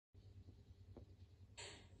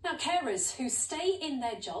Now, carers who stay in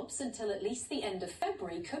their jobs until at least the end of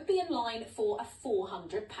February could be in line for a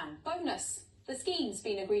 £400 bonus. The scheme's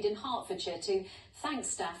been agreed in Hertfordshire to thank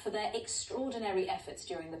staff for their extraordinary efforts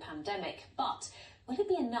during the pandemic. But will it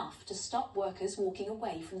be enough to stop workers walking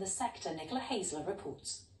away from the sector? Nicola Hazler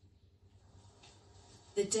reports.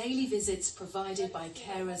 The daily visits provided by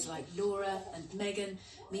carers like Laura and Megan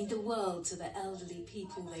mean the world to the elderly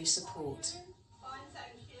people they support.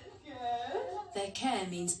 Their care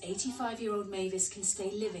means 85-year-old Mavis can stay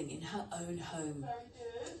living in her own home.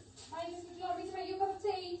 Mavis, would you like me to make you a cup of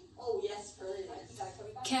tea? Oh yes, brilliant.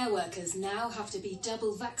 Care workers now have to be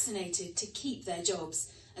double vaccinated to keep their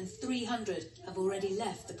jobs, and 300 have already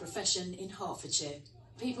left the profession in Hertfordshire.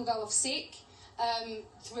 People go off sick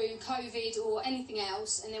through COVID or anything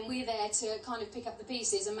else, and then we're there to kind of pick up the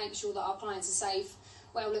pieces and make sure that our clients are safe,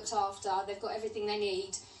 well looked after, they've got everything they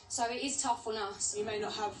need. So it is tough on us. You may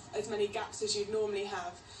not have as many gaps as you'd normally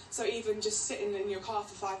have, so even just sitting in your car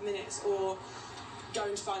for 5 minutes or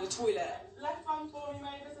going to find a toilet. Left hand for me,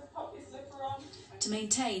 Mavis, and pop your slipper on. To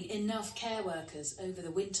maintain enough care workers over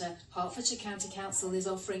the winter, Hertfordshire County Council is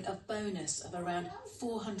offering a bonus of around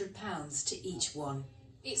 £400 to each one.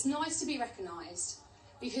 It's nice to be recognised,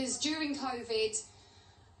 because during COVID,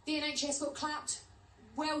 the NHS got clapped,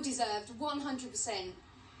 well deserved, 100%.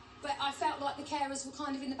 But I felt like the carers were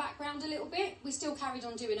kind of in the background a little bit. We still carried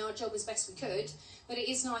on doing our job as best we could, but it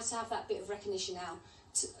is nice to have that bit of recognition now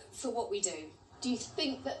for what we do. Do you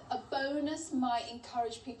think that a bonus might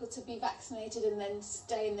encourage people to be vaccinated and then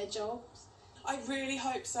stay in their jobs? I really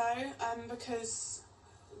hope so, because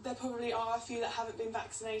there probably are a few that haven't been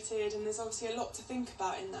vaccinated, and there's obviously a lot to think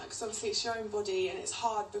about in that, because obviously it's your own body, and it's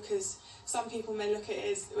hard because some people may look at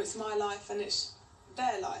it as, it's my life and it's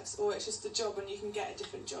their lives, or it's just a job and you can get a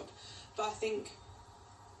different job. But I think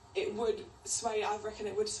it would sway, I reckon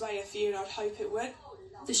it would sway a few, and I'd hope it would.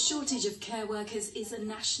 The shortage of care workers is a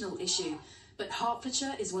national issue, but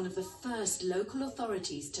Hertfordshire is one of the first local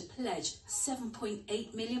authorities to pledge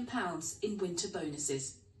 £7.8 million in winter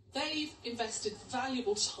bonuses. They've invested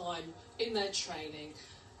valuable time in their training.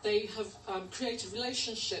 They have created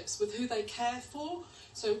relationships with who they care for,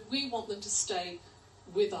 so we want them to stay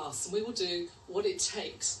with us, and we will do what it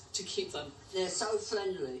takes to keep them. They're so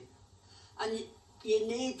friendly, and you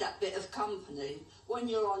need that bit of company when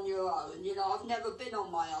you're on your own. You know, I've never been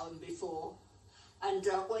on my own before, and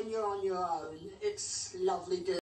when you're on your own, it's lovely doing